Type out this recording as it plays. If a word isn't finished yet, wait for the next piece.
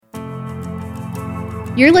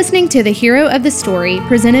You're listening to The Hero of the Story,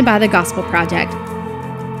 presented by the Gospel Project.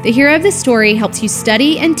 The Hero of the Story helps you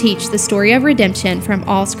study and teach the story of redemption from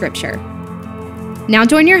all Scripture. Now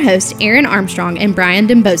join your hosts, Aaron Armstrong and Brian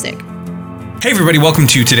Dembowczyk. Hey everybody, welcome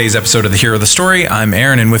to today's episode of The Hero of the Story. I'm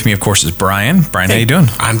Aaron, and with me, of course, is Brian. Brian, how you doing?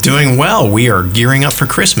 I'm doing well. We are gearing up for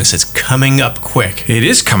Christmas. It's coming up quick. It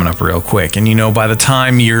is coming up real quick, and by the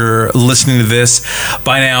time you're listening to this,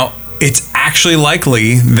 by now, it's actually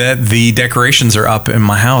likely that the decorations are up in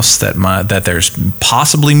my house, that there's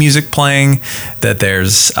possibly music playing, that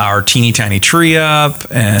there's our teeny tiny tree up,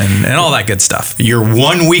 and all that good stuff. You're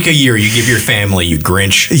 1 week a year you give your family, you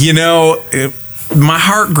Grinch. My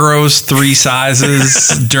heart grows 3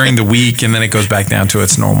 sizes during the week, and then it goes back down to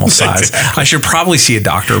its normal size. Exactly. I should probably see a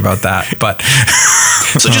doctor about that. But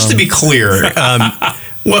so just to be clear,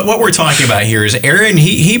 what we're talking about here is Aaron,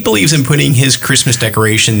 he believes in putting his Christmas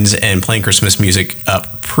decorations and playing Christmas music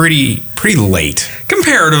up pretty late.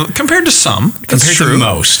 Compared to some. Compared to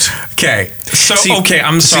most. Okay.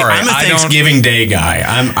 I'm sorry. I'm a Thanksgiving Day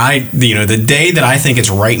guy. The day that I think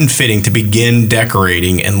it's right and fitting to begin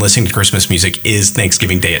decorating and listening to Christmas music is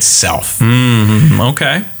Thanksgiving Day itself. Mm-hmm.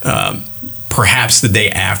 Okay. Perhaps the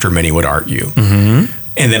day after, many would argue. Mm-hmm.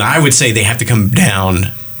 And then I would say they have to come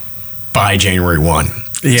down by January 1.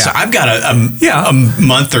 Yeah. So I've got a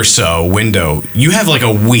month or so window. You have like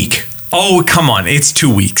a week. Oh, come on. It's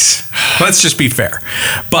 2 weeks. Let's just be fair.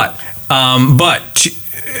 But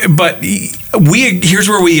here's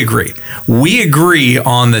where we agree. We agree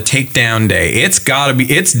on the takedown day.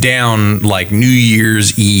 It's down like New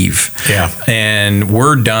Year's Eve. Yeah. And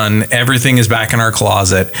we're done. Everything is back in our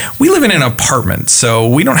closet. We live in an apartment, so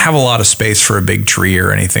we don't have a lot of space for a big tree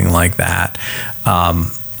or anything like that.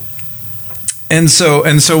 And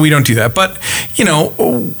so we don't do that. But,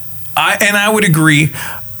 I would agree.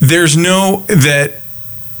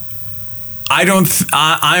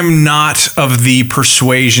 I'm not of the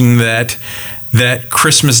persuasion that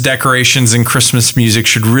Christmas decorations and Christmas music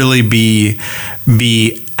should really be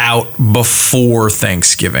out before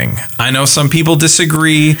Thanksgiving. I know some people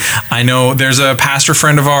disagree. I know there's a pastor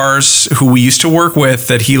friend of ours who we used to work with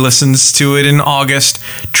that he listens to it in August.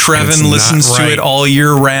 Trevin listens to it all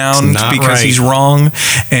year round because he's wrong.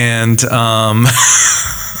 And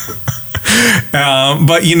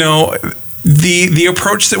but the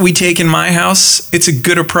approach that we take in my house, it's a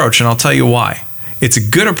good approach, and I'll tell you why. It's a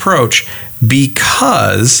good approach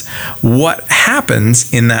because what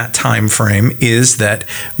happens in that time frame is that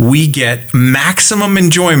we get maximum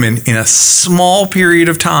enjoyment in a small period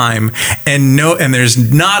of time, and there's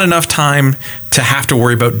not enough time to have to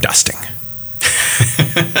worry about dusting.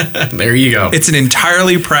 There you go. It's an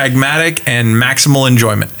entirely pragmatic and maximal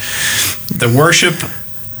enjoyment. The worship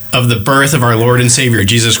of the birth of our Lord and Savior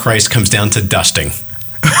Jesus Christ comes down to dusting.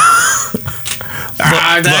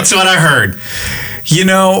 That's what I heard. See,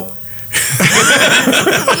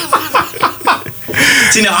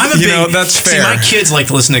 now I'm a big. That's fair. See, my kids like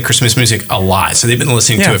to listen to Christmas music a lot, so they've been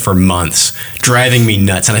listening to it for months, driving me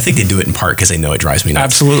nuts. And I think they do it in part because they know it drives me nuts.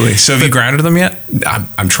 Absolutely. So have you grounded them yet?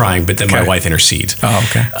 I'm trying, but then my wife intercedes. Oh,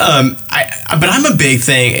 okay. But I'm a big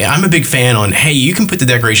fan on. Hey, you can put the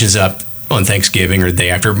decorations up on Thanksgiving or the day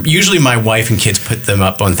after. Usually my wife and kids put them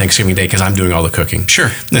up on Thanksgiving Day because I'm doing all the cooking. Sure.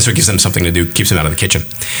 That's what gives them something to do, keeps them out of the kitchen.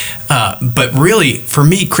 But really, for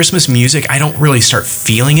me, Christmas music, I don't really start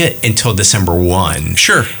feeling it until December 1.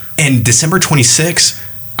 Sure. And December 26,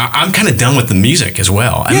 I'm kind of done with the music as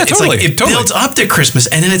well. Totally. It builds up to Christmas,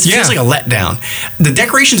 and then it feels like a letdown. The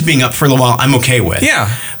decorations being up for a little while, I'm okay with. Yeah.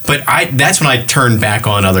 But that's when I turn back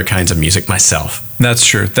on other kinds of music myself. That's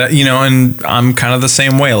true. And I'm kind of the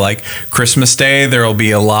same way. Like Christmas Day, there'll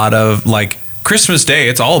be a lot of Christmas Day.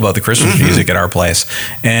 It's all about the Christmas music at our place,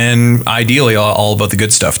 and ideally all about the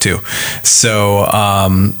good stuff too. So,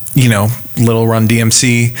 Little Run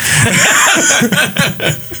DMC.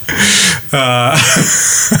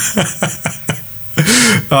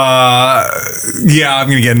 I'm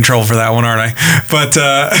gonna get in trouble for that one, aren't I? But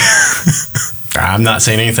I'm not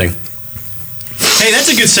saying anything. Hey, that's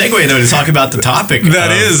a good segue, though, to talk about the topic of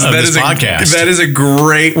this podcast. That is a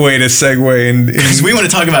great way to segue. Because we want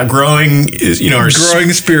to talk about growing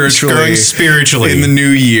spiritually in the new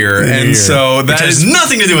year. So that has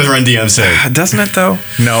nothing to do with Run DMC. Doesn't it, though?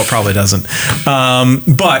 No, it probably doesn't.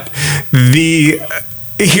 But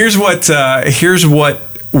here's what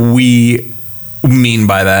we mean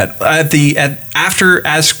by that.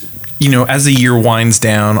 As the year winds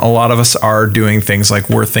down, a lot of us are doing things like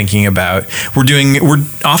we're often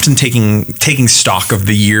taking stock of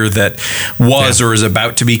the year that was or is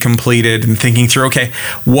about to be completed and thinking through, okay,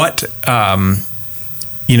 what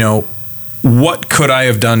what could I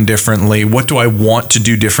have done differently? What do I want to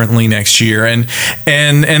do differently next year? And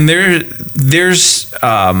there's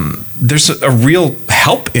a real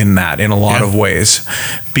help in that in a lot of ways,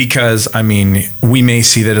 because I mean, we may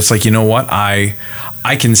see that it's like, you know what, I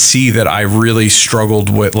can see that I really struggled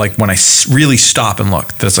with, like, when I really stop and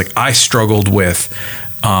look, that's like I struggled with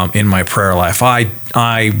in my prayer life. I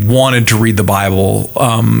wanted to read the Bible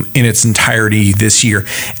in its entirety this year,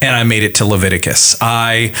 and I made it to Leviticus.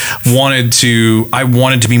 I wanted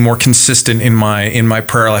to be more consistent in my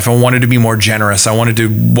prayer life. I wanted to be more generous. I wanted to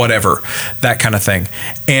whatever, that kind of thing.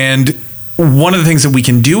 And one of the things that we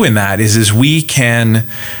can do in that is we can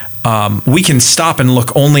stop and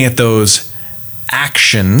look only at those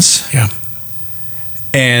actions. Yeah.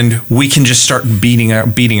 And we can just start beating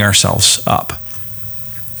ourselves up.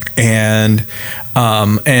 And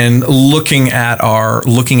looking at our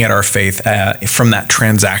faith from that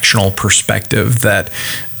transactional perspective that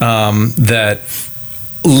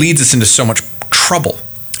leads us into so much trouble.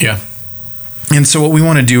 Yeah. And so what we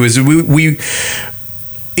want to do is it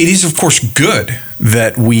is of course good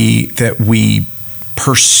that we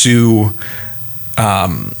pursue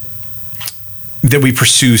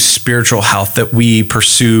spiritual health, that we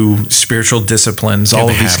pursue spiritual disciplines, all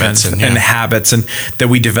of these kinds of habits, and that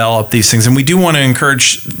we develop these things. And we do want to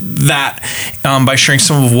encourage that by sharing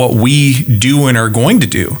some of what we do and are going to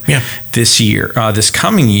do this year, this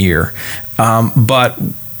coming year. But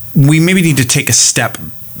we maybe need to take a step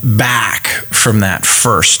back from that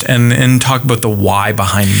first and talk about the why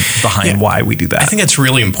behind why we do that. I think that's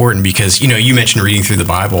really important because, you mentioned reading through the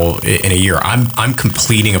Bible in a year. I'm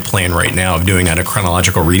completing a plan right now of doing a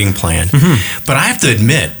chronological reading plan. Mm-hmm. But I have to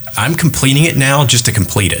admit, I'm completing it now just to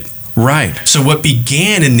complete it. Right. So what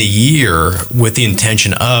began in the year with the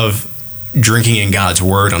intention of drinking in God's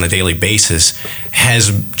word on a daily basis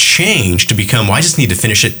has changed to become, I just need to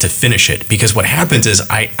finish it. Because what happens is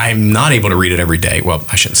I'm not able to read it every day. Well,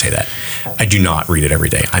 I shouldn't say that. I do not read it every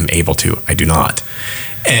day. I'm able to. I do not.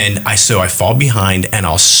 And so I fall behind, and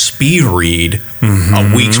I'll speed read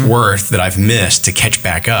a week's worth that I've missed to catch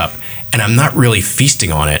back up. And I'm not really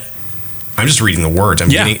feasting on it. I'm just reading the words. I'm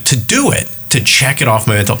getting to do it, to check it off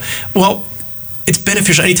my mental. Well, it's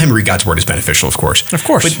beneficial. Anytime you read God's word is beneficial, of course. Of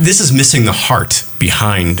course. But this is missing the heart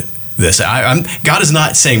behind this. God is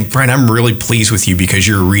not saying, Brian, I'm really pleased with you because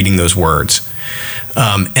you're reading those words.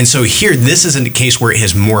 And so here, this is a case where it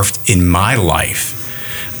has morphed in my life.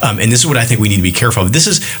 And this is what I think we need to be careful of. This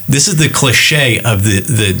is the cliche of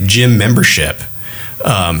the gym membership.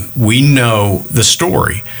 We know the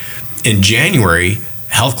story. In January,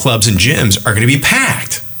 health clubs and gyms are going to be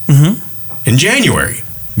packed. Mm-hmm. In January.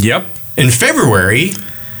 Yep. In February,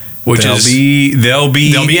 they'll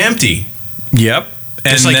be empty. Yep.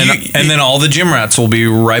 And then all the gym rats will be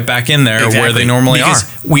right back in there where they normally are.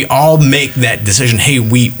 We all make that decision. Hey,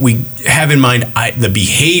 we have in mind the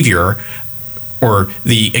behavior or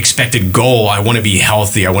the expected goal. I want to be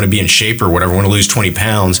healthy. I want to be in shape or whatever. I want to lose 20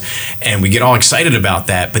 pounds. And we get all excited about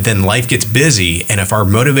that. But then life gets busy. And if our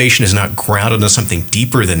motivation is not grounded in something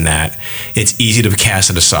deeper than that, it's easy to cast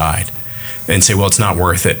it aside and say, well, it's not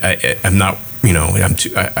worth it. I'm not,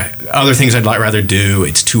 other things I'd rather do.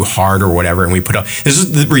 It's too hard or whatever. And we put up, this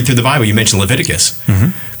is read through the Bible. You mentioned Leviticus.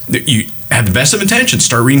 Mm-hmm. You have the best of intentions,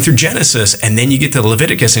 start reading through Genesis, and then you get to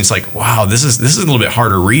Leviticus, and it's like, wow, this is a little bit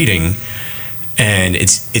harder reading. And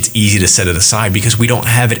it's easy to set it aside because we don't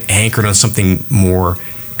have it anchored on something more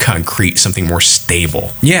concrete, something more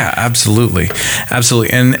stable. Yeah, absolutely.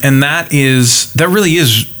 And that really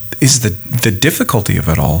is the difficulty of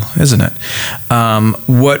it all, isn't it?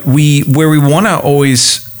 Where we want to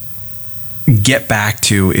always get back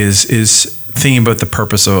to is thinking about the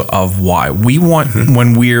purpose of why we want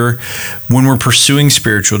when we're pursuing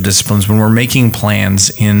spiritual disciplines, when we're making plans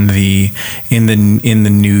in the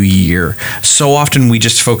new year. So often we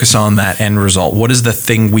just focus on that end result. What is the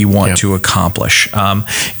thing we want to accomplish?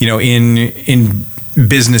 In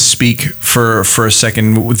business speak for a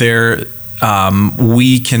second there.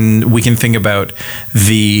 We can think about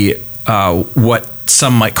the what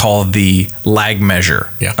some might call the lag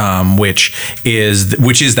measure, which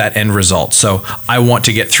is that end result. So I want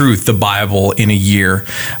to get through the Bible in a year.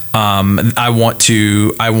 I want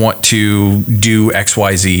to do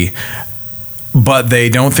XYZ. But they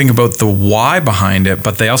don't think about the why behind it,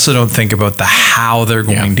 but they also don't think about the how they're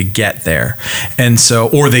going to get there. And so,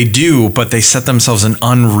 or they do, but they set themselves an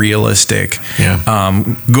unrealistic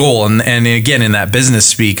goal. And again, in that business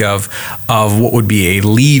speak of what would be a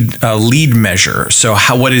lead measure. So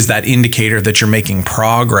what is that indicator that you're making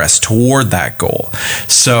progress toward that goal?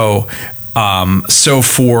 So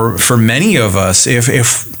for many of us,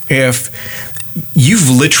 if you've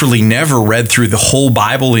literally never read through the whole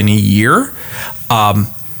Bible in a year,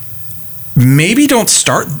 maybe don't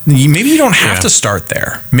start. Maybe you don't have to start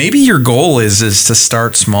there. Maybe your goal is to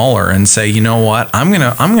start smaller and say, you know what, I'm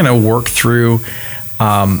gonna work through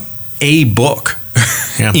a book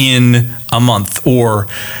in a month, or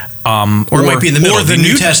it might be in the middle, or the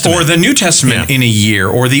New Testament, or the New Testament in a year,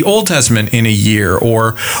 or the Old Testament in a year,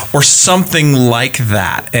 or something like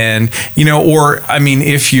that. And or I mean,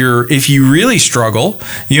 if you really struggle,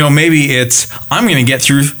 maybe it's, I'm going to get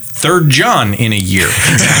through 3rd John in a year.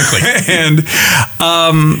 Exactly. And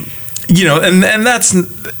and that's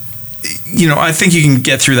I think you can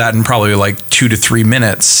get through that in probably like 2 to 3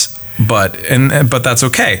 minutes. But that's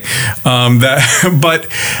okay. But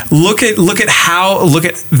look at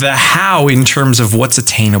the how in terms of what's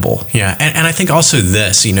attainable. Yeah, and I think also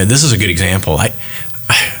this is a good example.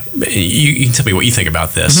 You can tell me what you think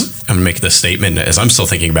about this. Mm-hmm. I'm gonna make this statement as I'm still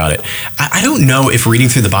thinking about it. I don't know if reading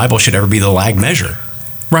through the Bible should ever be the lag measure.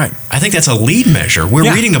 Right. I think that's a lead measure. We're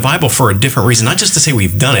reading the Bible for a different reason, not just to say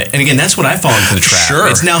we've done it. And again, that's what I fall into the trap. Sure.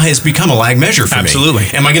 It's now has become a lag measure for me. Absolutely.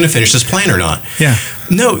 Am I going to finish this plan or not? Yeah.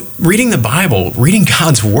 No, reading the Bible, reading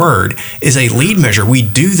God's Word is a lead measure. We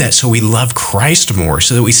do that so we love Christ more,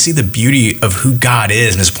 so that we see the beauty of who God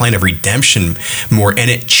is and His plan of redemption more, and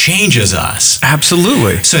it changes us.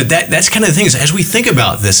 Absolutely. So that's kind of the thing is, as we think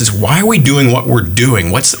about this, is why are we doing what we're doing?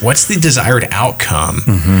 What's the desired outcome?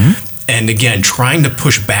 Mm-hmm. And again, trying to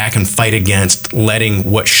push back and fight against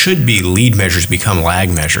letting what should be lead measures become lag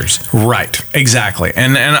measures. Right. Exactly.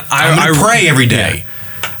 And I pray every day. Yeah.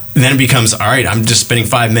 Then it becomes, all right, I'm just spending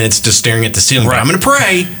 5 minutes just staring at the ceiling. Right. But I'm going to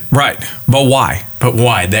pray. Right. But why?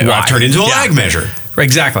 Why? I've turned into a lag measure.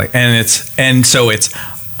 Exactly. And so it's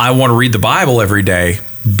I want to read the Bible every day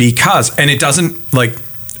because, and it doesn't, like,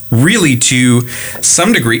 really, to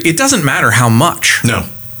some degree, it doesn't matter how much. No.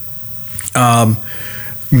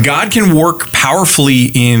 God can work powerfully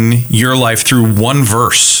in your life through one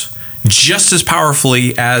verse, just as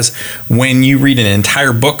powerfully as when you read an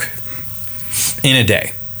entire book in a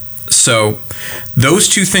day. So those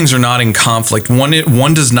two things are not in conflict.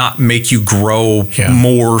 One does not make you grow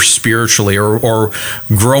more spiritually or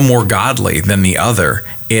grow more godly than the other.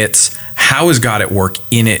 It's how is God at work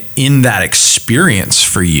in that experience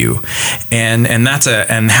for you, and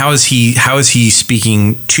how is he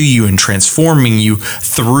speaking to you and transforming you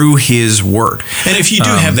through His Word. And if you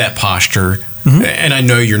do have that posture, mm-hmm. and I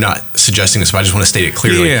know you're not suggesting this, but I just want to state it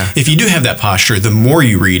clearly. Yeah. If you do have that posture, the more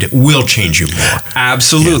you read, it will change you more.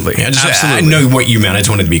 Absolutely. Yeah. Absolutely. I know what you meant. I just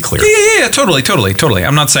wanted to be clear. Yeah, totally.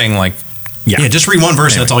 I'm not saying like, just read one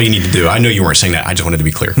verse and that's all you need to do. I know you weren't saying that. I just wanted to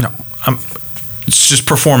be clear. No, it's just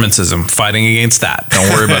performancism, fighting against that. Don't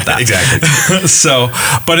worry about that. Exactly. So,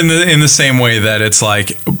 but in the same way that it's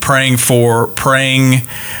like praying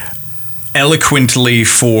eloquently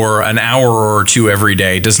for an hour or two every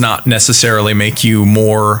day does not necessarily make you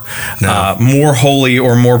more holy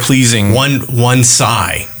or more pleasing. One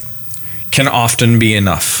sigh can often be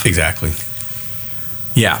enough. Exactly.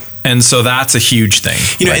 Yeah. And so that's a huge thing.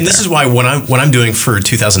 And this is why what I'm doing for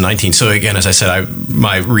 2019. So again, as I said,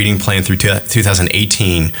 my reading plan through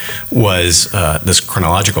 2018 was this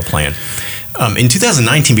chronological plan. In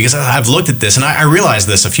 2019, because I've looked at this and I realized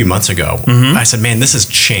this a few months ago, mm-hmm. I said, man, this has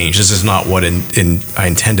changed. This is not what I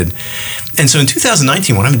intended. And so in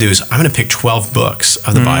 2019, what I'm going to do is I'm going to pick 12 books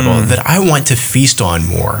of the Bible that I want to feast on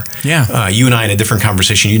more. Yeah. You and I, in a different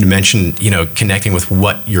conversation, you mentioned, connecting with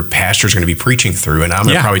what your pastor is going to be preaching through. And I'm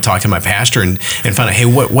going to probably talk to my pastor and find out, hey,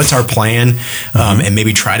 what's our plan? Mm-hmm. And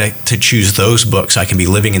maybe try to choose those books so I can be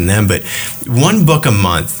living in them. But one book a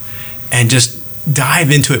month, and just dive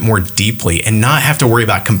into it more deeply and not have to worry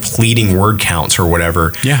about completing word counts or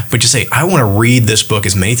whatever. Yeah. But just say, I want to read this book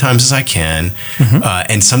as many times as I can. Mm-hmm.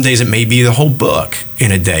 And some days it may be the whole book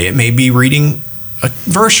in a day. It may be reading a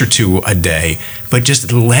verse or two a day. But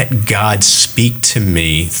just let God speak to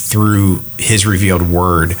me through His revealed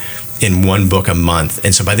word in one book a month.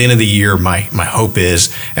 And so by the end of the year, my hope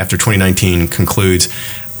is, after 2019 concludes,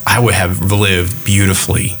 I would have lived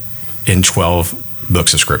beautifully in 12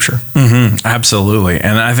 books of Scripture. Mm-hmm. Absolutely.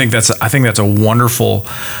 And I think that's a wonderful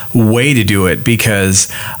way to do it, because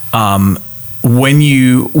when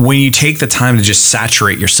you take the time to just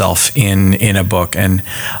saturate yourself in a book, and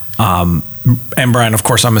Brian, of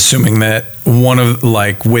course, I'm assuming that one of,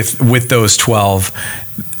 like, with those 12,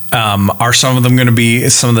 Are some of them going to be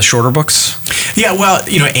some of the shorter books? Yeah, well,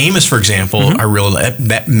 Amos, for example,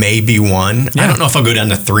 that may be one. I don't know if I'll go down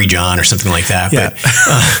to 3 John or something like that. Yeah.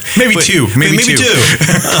 But maybe two. Maybe two.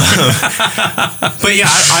 But yeah,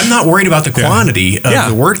 I'm not worried about the quantity of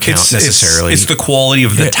the word count necessarily. It's the quality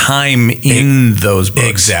of the time in those books.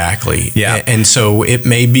 Exactly. Yeah. And so it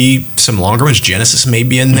may be some longer ones. Genesis may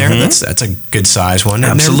be in there. That's a good size one.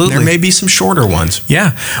 And Absolutely. There may be some shorter ones.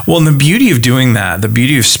 Yeah. Well, and the beauty of doing that, the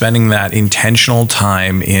beauty of spending that intentional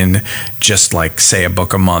time in just like, say, a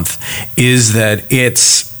book a month, is that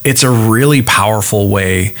it's a really powerful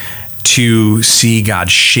way to see God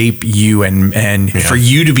shape you and for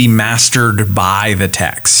you to be mastered by the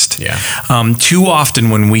text. Yeah. Too often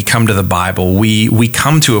when we come to the Bible, we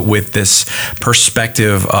come to it with this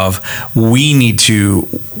perspective of we need to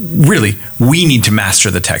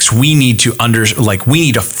master the text. We need to we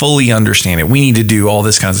need to fully understand it. We need to do all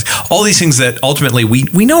these things that ultimately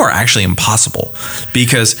we know are actually impossible,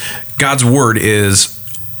 because God's word is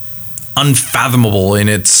unfathomable in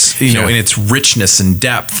its in its richness and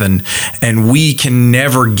depth, and we can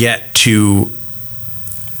never get to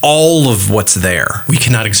all of what's there. We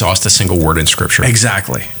cannot exhaust a single word in Scripture.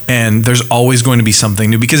 Exactly. And there's always going to be something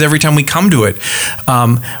new, because every time we come to it,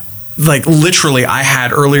 like literally, I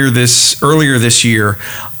had earlier this year,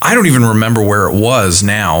 I don't even remember where it was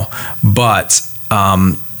now, but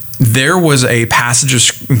there was a passage of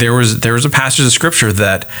Scripture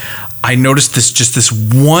that I noticed this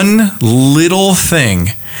one little thing,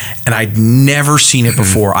 and I'd never seen it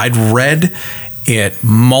before. I'd read it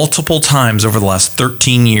multiple times over the last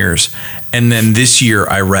 13 years, and then this year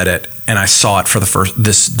I read it and I saw it for the first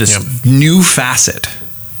this new facet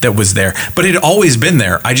that was there, but it had always been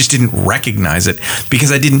there. I just didn't recognize it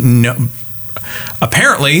because I didn't know.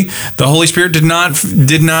 Apparently, the Holy Spirit did not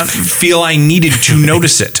feel I needed to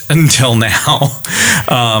notice it until now.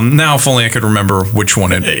 Now, if only I could remember which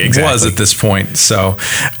one it was at this point. So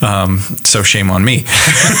shame on me.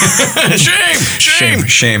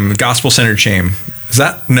 Shame. Gospel-centered shame. Is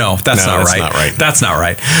that? No, that's not right. That's not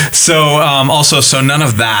right. So so none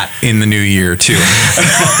of that in the new year too.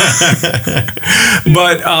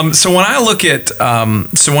 But so when I look at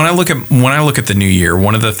the new year,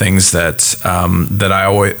 one of the things that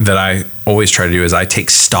I always try to do is I take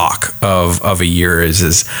stock of a year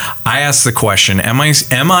is I ask the question, am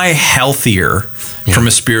I healthier from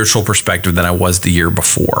a spiritual perspective than I was the year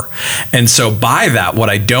before? And so by that, what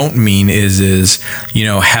I don't mean is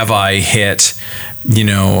have I hit,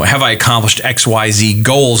 have I accomplished XYZ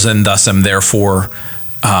goals and thus am therefore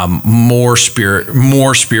more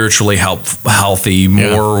spiritually healthy,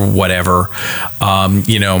 more whatever.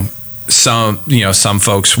 Some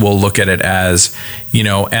folks will look at it as,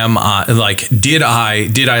 am I did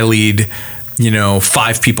I lead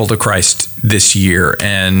 5 people to Christ this year?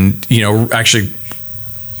 And actually,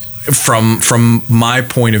 from my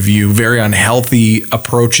point of view, very unhealthy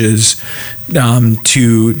approaches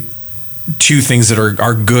to things that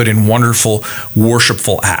are good and wonderful,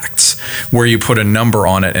 worshipful acts, where you put a number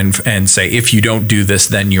on it and say, if you don't do this,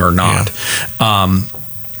 then you're not.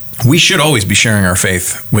 We should always be sharing our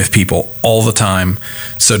faith with people all the time.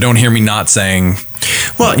 So don't hear me not saying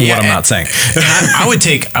what I'm not saying. I would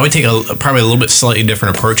take probably a little bit slightly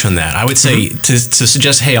different approach on that. I would say to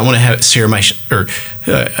suggest, hey, I want to share I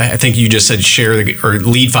think you just said share or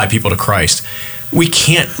lead 5 people to Christ. We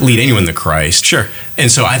can't lead anyone to Christ. Sure.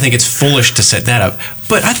 And so I think it's foolish to set that up.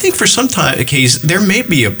 But I think for some case, there may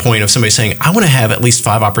be a point of somebody saying, I want to have at least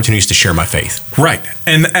 5 opportunities to share my faith. Right.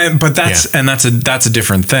 But that's a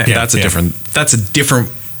different thing. Yeah. That's a different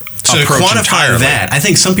so to quantify entirely. that, I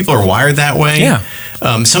think some people are wired that way. Yeah.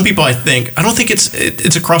 Some people, I don't think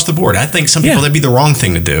it's across the board. I think some people that'd be the wrong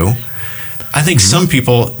thing to do. I think some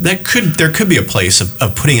people there could be a place of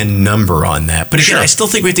putting a number on that. But again, I still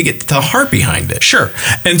think we have to get to the heart behind it. Sure.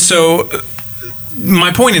 And so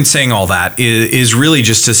my point in saying all that is really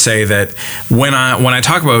just to say that when I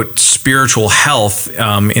talk about spiritual health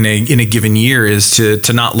in a given year is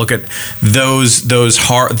to not look at those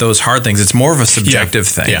hard things. It's more of a subjective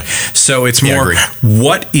thing. Yeah. So it's more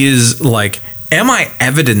what is am I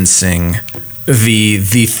evidencing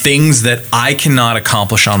the things that I cannot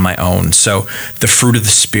accomplish on my own? So the fruit of the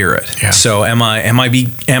Spirit. Yeah. So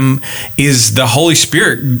is the Holy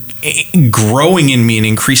Spirit growing in me an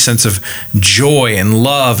increased sense of joy and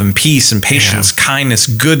love and peace and patience, kindness,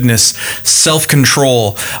 goodness,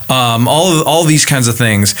 self-control, all these kinds of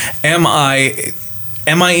things? Am I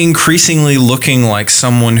increasingly looking like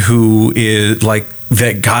someone who is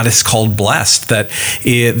God is called blessed, that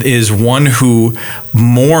it is one who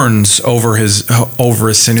mourns over his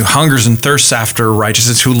sin, who hungers and thirsts after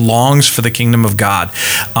righteousness, who longs for the kingdom of God.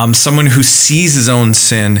 Someone who sees his own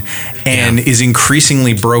sin and is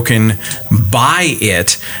increasingly broken by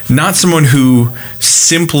it. Not someone who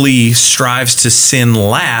simply strives to sin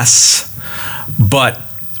less, but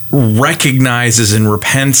recognizes and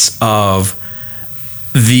repents of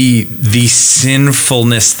the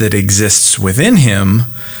sinfulness that exists within him,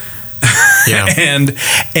 and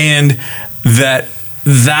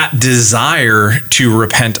that desire to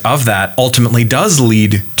repent of that ultimately does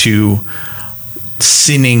lead to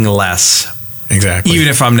sinning less. Exactly. Even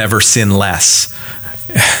if I'm never sinless.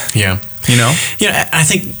 Yeah. I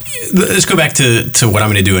think let's go back to what I'm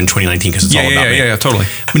going to do in 2019 because it's all about me. Yeah, totally.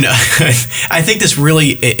 No, I think this really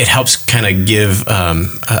it helps kind of give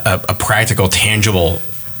a practical, tangible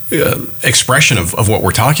expression of what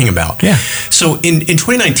we're talking about. Yeah. So in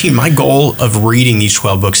 2019, my goal of reading these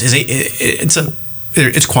 12 books is it's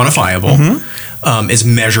quantifiable, it's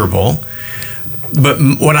measurable. But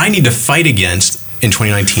what I need to fight against in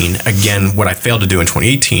 2019, again, what I failed to do in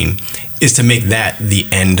 2018, is to make that the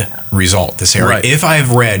end result. To say, right, if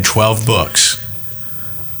I've read 12 books,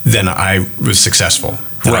 then I was successful.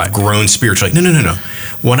 That I've grown spiritually. No.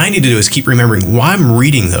 What I need to do is keep remembering why I'm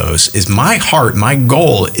reading those is my heart, my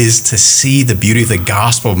goal is to see the beauty of the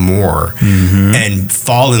gospel more and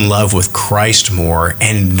fall in love with Christ more.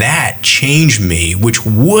 And that changed me, which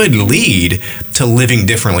would lead to living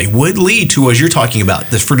differently, would lead to, as you're talking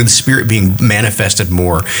about, the fruit of the Spirit being manifested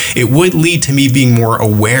more. It would lead to me being more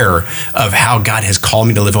aware of how God has called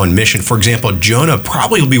me to live on mission. For example, Jonah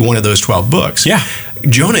probably will be one of those 12 books. Yeah.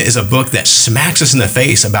 Jonah is a book that smacks us in the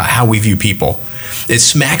face about how we view people. It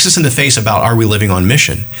smacks us in the face about, are we living on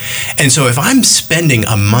mission? And so if I'm spending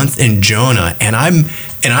a month in Jonah and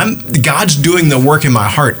God's doing the work in my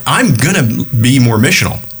heart, I'm gonna be more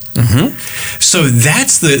missional. So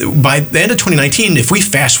that's by the end of 2019, if we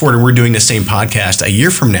fast forward and we're doing the same podcast a year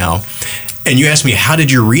from now, and you ask me, how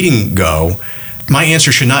did your reading go? My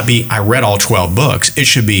answer should not be, I read all 12 books. It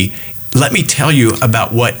should be, let me tell you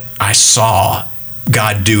about what I saw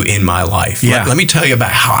God do in my life. Yeah. Let me tell you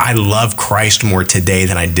about how I love Christ more today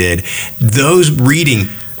than I did. Those reading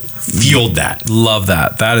fueled that. Love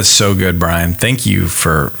that. That is so good, Brian. Thank you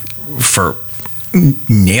for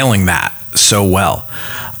nailing that so well.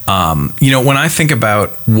 When I think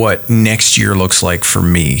about what next year looks like for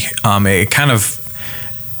me, it kind of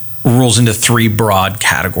rolls into three broad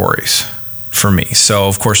categories for me. So,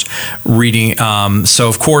 of course, reading.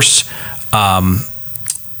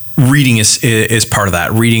 Reading is part of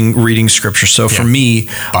that. Reading scripture. So for me,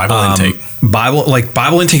 Bible intake.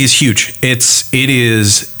 Bible intake is huge. It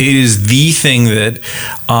is the thing that,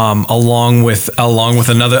 along with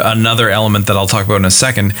another element that I'll talk about in a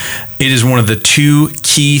second, it is one of the two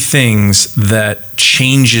key things that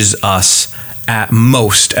changes us at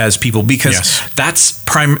most as people, because that's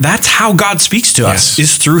how God speaks to us,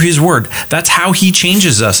 is through his word. That's how he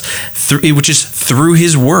changes us, which is through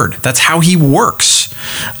his word. That's how he works.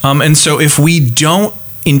 And so if we don't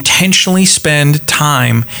intentionally spend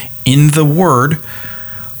time in the word,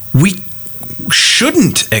 we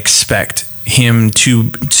shouldn't expect him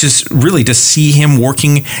to see him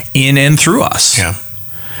working in and through us. Yeah.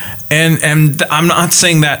 And I'm not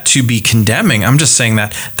saying that to be condemning. I'm just saying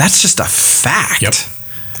that that's just a fact. Yep.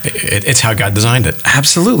 It's how God designed it.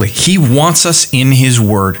 Absolutely. He wants us in his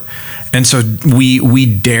word. And so we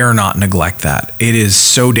dare not neglect that. It is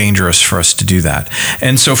so dangerous for us to do that.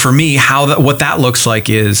 And so for me, what that looks like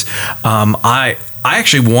is, I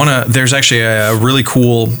actually there's actually a really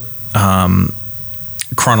cool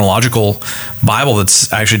chronological Bible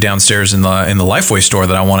that's actually downstairs in the Lifeway store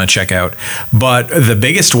that I want to check out. But the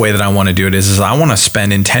biggest way that I want to do it is I want to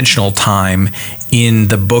spend intentional time in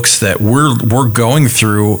the books that we're going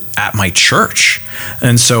through at my church.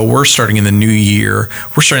 And so we're starting in the new year,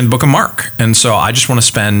 we're starting the book of Mark. And so I just want to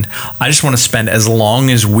spend as long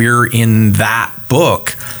as we're in that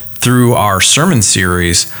book through our sermon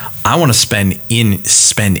series, I want to spend in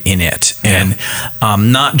it, and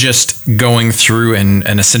not just going through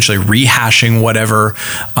and essentially rehashing whatever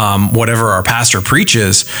our pastor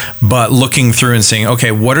preaches, but looking through and saying,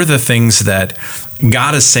 okay, what are the things that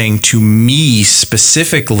God is saying to me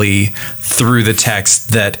specifically through the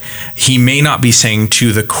text that he may not be saying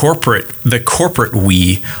to the corporate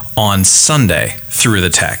we on Sunday through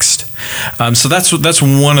the text. So that's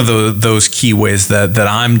one of those key ways that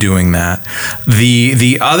I'm doing that.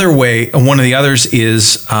 The other way, one of the others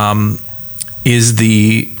is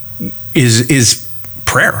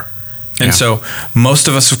prayer. And so most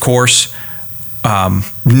of us, of course,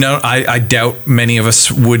 no, I doubt many of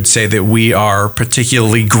us would say that we are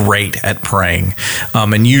particularly great at praying.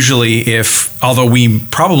 And usually although we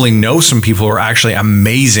probably know some people who are actually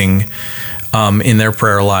amazing in their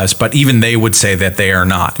prayer lives, but even they would say that they are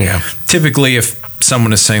not. Yeah. Typically, if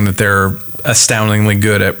someone is saying that they're astoundingly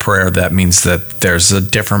good at prayer, that means that there's a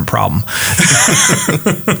different problem.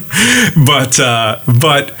 But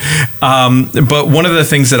one of the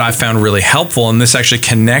things that I found really helpful, and this actually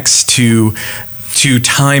connects to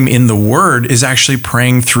time in the Word, is actually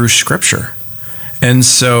praying through Scripture. And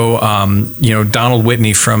so, Donald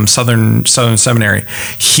Whitney from Southern Seminary,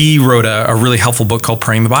 he wrote a really helpful book called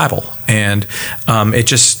Praying the Bible. And it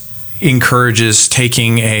just encourages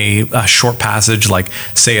taking a short passage, like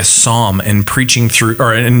say a psalm, and praying through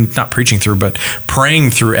every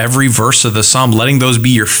verse of the psalm, letting those be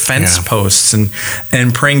your fence posts, and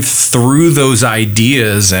praying through those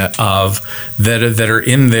ideas that are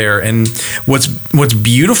in there. And what's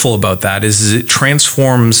beautiful about that is it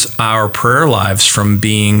transforms our prayer lives from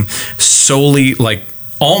being solely, like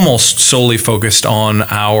almost solely focused on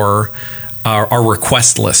our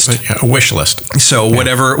request list, a wish list. So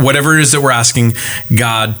whatever it is that we're asking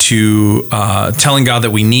God to, telling God that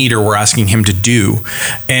we need, or we're asking Him to do,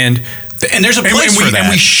 and there's a place for that, and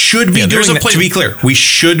we should be doing that. To be clear, we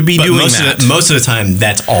should be doing that. Most of the time,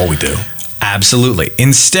 that's all we do. Absolutely.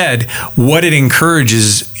 Instead, what it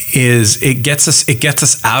encourages is it gets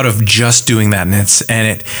us out of just doing that, and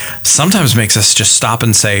it sometimes makes us just stop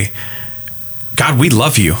and say, God, we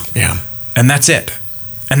love you. Yeah, and that's it.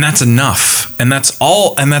 And that's enough, and that's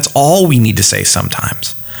all we need to say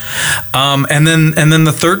sometimes. And then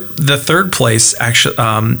the third place actually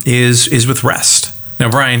is with rest. Now,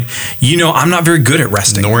 Brian, I'm not very good at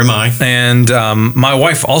resting. Nor am I. And my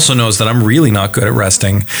wife also knows that I'm really not good at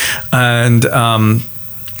resting. And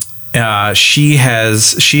she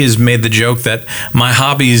has made the joke that my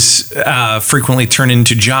hobbies frequently turn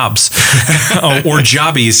into jobs or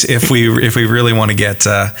jobbies if we really want to get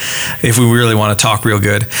if we really want to talk real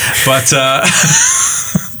good. But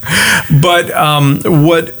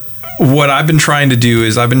what I've been trying to do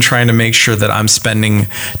is I've been trying to make sure that I'm spending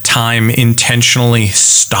time intentionally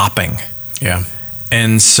stopping. Yeah.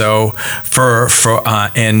 And so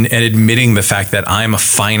and admitting the fact that I'm a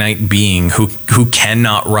finite being who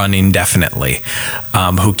cannot run indefinitely,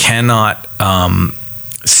 who cannot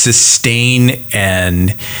sustain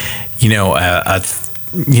a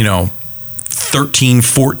 13,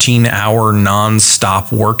 14 hour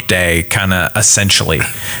nonstop workday kind of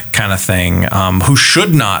thing, who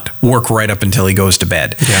should not work right up until he goes to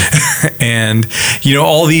bed. Yeah. And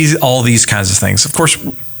all these kinds of things. Of course,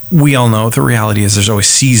 we all know the reality is there's always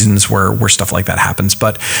seasons where stuff like that happens,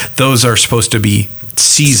 but those are supposed to be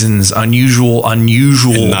seasons, unusual not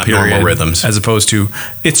period, normal rhythms, as opposed to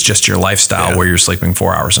it's just your lifestyle where you're sleeping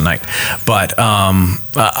 4 hours a night. But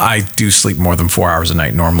I do sleep more than 4 hours a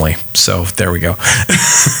night normally, so there we go.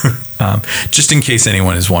 Just in case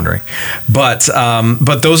anyone is wondering, but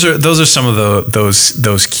those are some of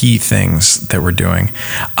those key things that we're doing,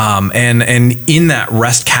 and in that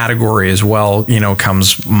rest category as well,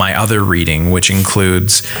 comes my other reading, which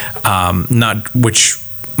includes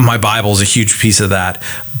my Bible is a huge piece of that,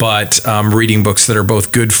 but reading books that are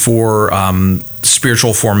both good for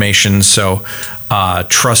spiritual formation, so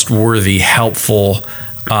trustworthy, helpful,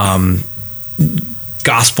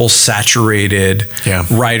 gospel-saturated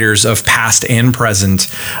writers of past and present,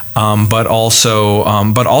 but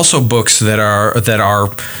also books that are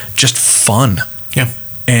just fun,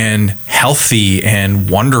 and healthy and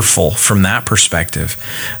wonderful from that perspective.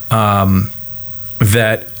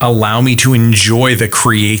 That allow me to enjoy the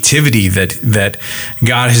creativity that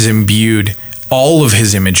God has imbued all of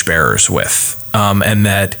His image bearers with, and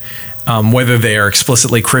that whether they are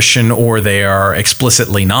explicitly Christian or they are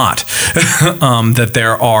explicitly not, that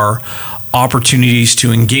there are opportunities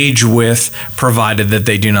to engage with, provided that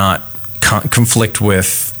they do not conflict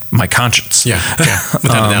with my conscience. Yeah,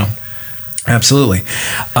 without a doubt. Absolutely.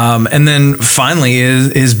 And then finally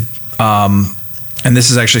is and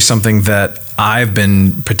this is actually something that I've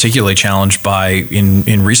been particularly challenged by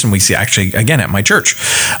in recent weeks, actually, again, at my church.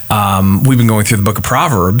 We've been going through the book of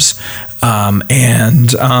Proverbs,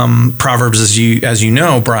 and Proverbs, as you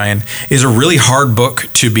know, Brian, is a really hard book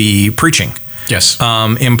to be preaching. Yes.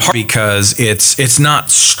 In part because it's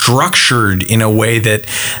not structured in a way that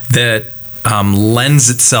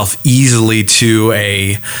lends itself easily to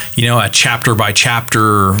a chapter by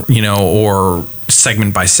chapter, or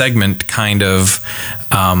segment by segment kind of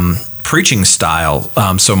preaching style,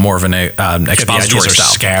 so more of an expository ideas are style.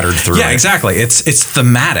 scattered through. Yeah, exactly. It's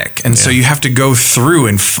thematic, and so you have to go through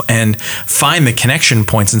and find the connection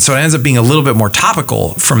points, and so it ends up being a little bit more topical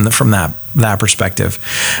from that perspective.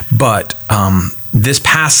 But this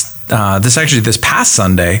past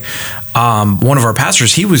Sunday, one of our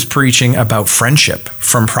pastors, he was preaching about friendship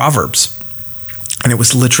from Proverbs. And it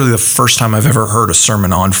was literally the first time I've ever heard a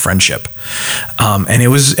sermon on friendship, and it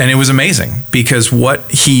was amazing, because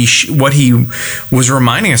what he was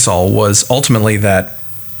reminding us all was ultimately that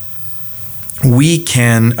we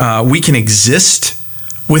can exist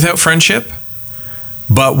without friendship,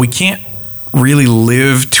 but we can't really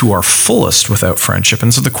live to our fullest without friendship.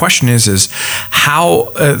 And so the question is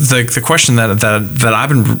how the question that I've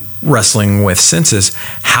been wrestling with since is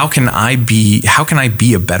how can I be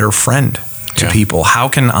a better friend to people? How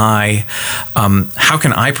can I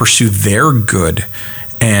pursue their good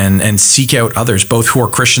and seek out others, both who are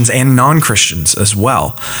Christians and non-Christians as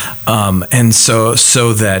well, and so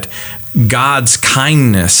that God's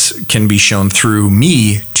kindness can be shown through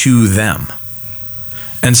me to them.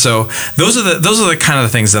 And so those are the kind of the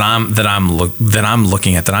things that I'm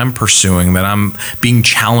looking at, that I'm pursuing, that I'm being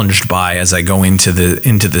challenged by as I go into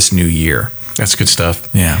this new year. That's good stuff.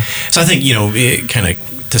 Yeah. So I think, it kind of,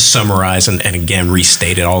 to summarize and again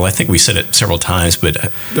restate it all, I think we said it several times, but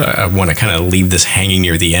I want to kind of leave this hanging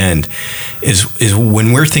near the end, is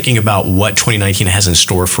when we're thinking about what 2019 has in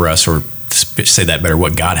store for us, or to say that better,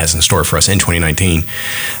 what God has in store for us in 2019,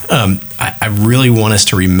 I really want us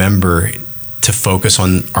to remember to focus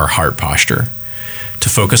on our heart posture, to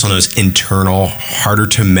focus on those internal, harder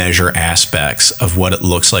to measure aspects of what it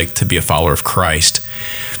looks like to be a follower of Christ.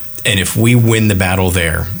 And if we win the battle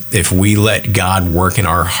there, if we let God work in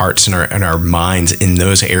our hearts and our minds in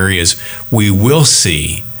those areas, we will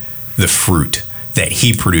see the fruit that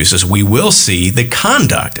He produces. We will see the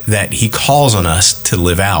conduct that He calls on us to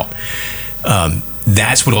live out.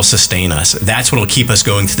 That's what will sustain us. That's what will keep us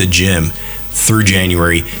going to the gym through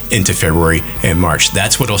January into February and March.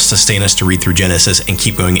 That's what will sustain us to read through Genesis and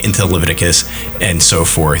keep going into Leviticus and so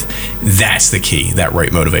forth. That's the key, that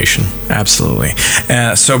right motivation. Absolutely.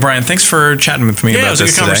 So Brian, thanks for chatting with me about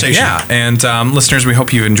this today. It was a good conversation. Yeah, and listeners, we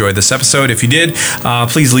hope you enjoyed this episode. If you did,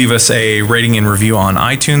 please leave us a rating and review on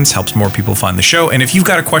iTunes. Helps more people find the show. And if you've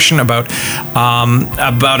got a question about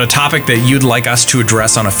a topic that you'd like us to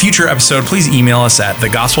address on a future episode, please email us at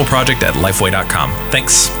thegospelproject@lifeway.com.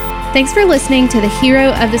 Thanks. Thanks for listening to The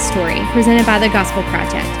Hero of the Story, presented by The Gospel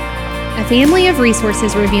Project, a family of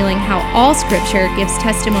resources revealing how all Scripture gives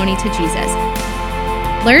testimony to Jesus.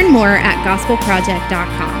 Learn more at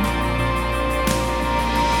gospelproject.com.